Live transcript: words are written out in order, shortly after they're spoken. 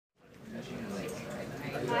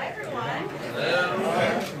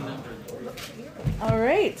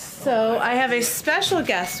right, so I have a special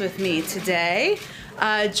guest with me today.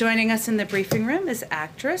 Joining us in the briefing room is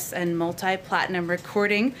actress and multi-platinum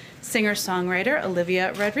recording singer-songwriter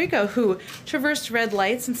Olivia Rodrigo, who traversed red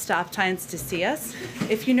lights and stop signs to see us.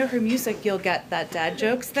 If you know her music, you'll get that dad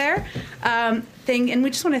jokes there. And we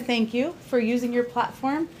just want to thank you for using your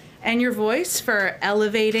platform and your voice for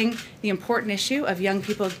elevating the important issue of young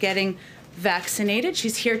people getting vaccinated.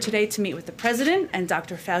 She's here today to meet with the president and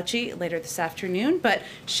Dr. Fauci later this afternoon, but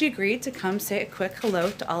she agreed to come say a quick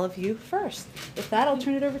hello to all of you first. With that, I'll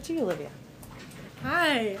turn it over to you, Olivia.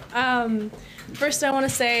 Hi. First, I want to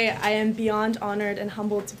say I am beyond honored and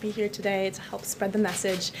humbled to be here today to help spread the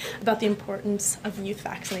message about the importance of youth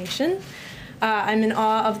vaccination. I'm in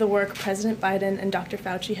awe of the work President Biden and Dr.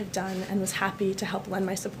 Fauci have done and was happy to help lend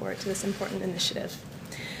my support to this important initiative.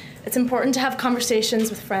 It's important to have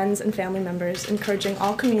conversations with friends and family members, encouraging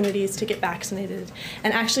all communities to get vaccinated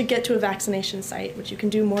and actually get to a vaccination site, which you can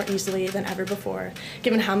do more easily than ever before,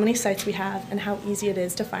 given how many sites we have and how easy it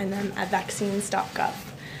is to find them at vaccines.gov.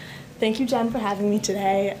 Thank you, Jen, for having me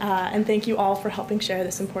today, and thank you all for helping share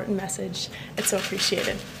this important message. It's so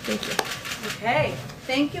appreciated. Thank you. Okay.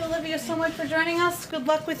 Thank you, Olivia, so much for joining us. Good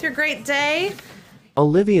luck with your great day.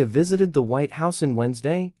 Olivia visited the White House on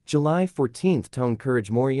Wednesday, July 14th to encourage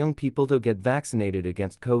more young people to get vaccinated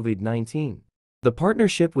against COVID-19. The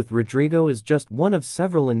partnership with Rodrigo is just one of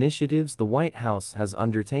several initiatives the White House has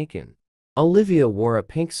undertaken. Olivia wore a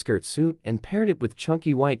pink skirt suit and paired it with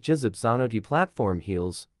chunky white Jizip Zanotti platform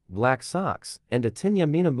heels, black socks, and a Tinya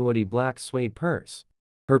Minamuati black suede purse.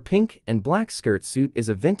 Her pink and black skirt suit is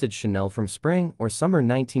a vintage Chanel from spring or summer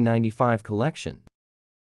 1995 collection.